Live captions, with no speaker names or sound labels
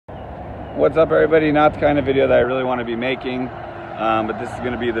What's up, everybody? Not the kind of video that I really want to be making, but this is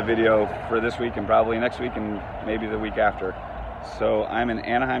going to be the video for this week and probably next week and maybe the week after. So I'm in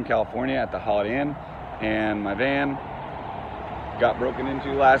Anaheim, California at the Holiday Inn, and my van got broken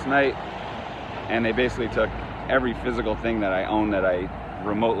into last night, and they basically took every physical thing that I own that I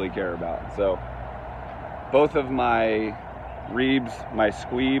remotely care about. So both of my Reebs, my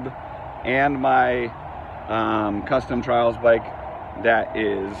Squeeb, and my custom trials bike,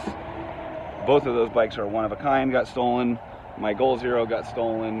 both of those bikes are one of a kind, got stolen. My Goal Zero got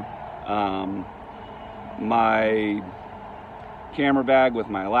stolen. My camera bag with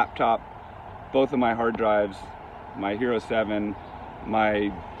my laptop, both of my hard drives, my Hero 7,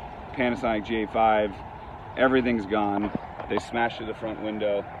 my Panasonic GA5, everything's gone. They smashed through the front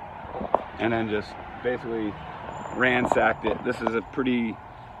window and then just basically ransacked it. This is a pretty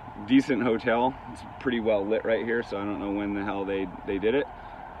decent hotel. It's pretty well lit right here, so I don't know when the hell they did it.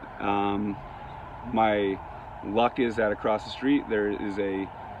 My luck is that across the street there is a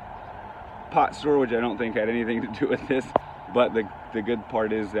pot store, which I don't think had anything to do with this, but the good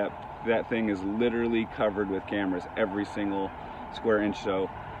part is that that thing is literally covered with cameras, every single square inch. So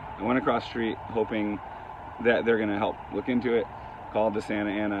I went across the street hoping that they're gonna help look into it, called the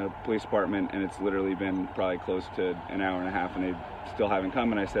Santa Ana Police Department, and it's literally been probably close to an hour and a half and they still haven't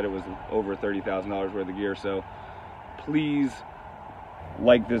come, and I said it was over $30,000 worth of gear. So please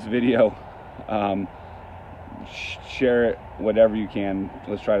like this video, share it, whatever you can.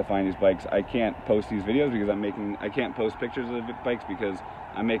 Let's try to find these bikes. I can't post these videos because I can't post pictures of the bikes because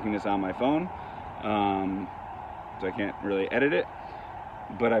I'm making this on my phone, so I can't really edit it,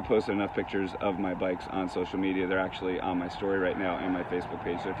 but I posted enough pictures of my bikes on social media. They're actually on my story right now and my Facebook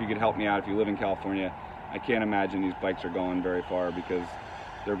page. So if you could help me out, if you live in California, I can't imagine these bikes are going very far because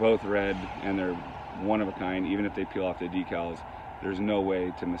they're both red and they're one of a kind. Even if they peel off the decals, there's no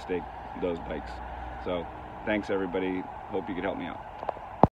way to mistake those bikes. So thanks, everybody. Hope you could help me out.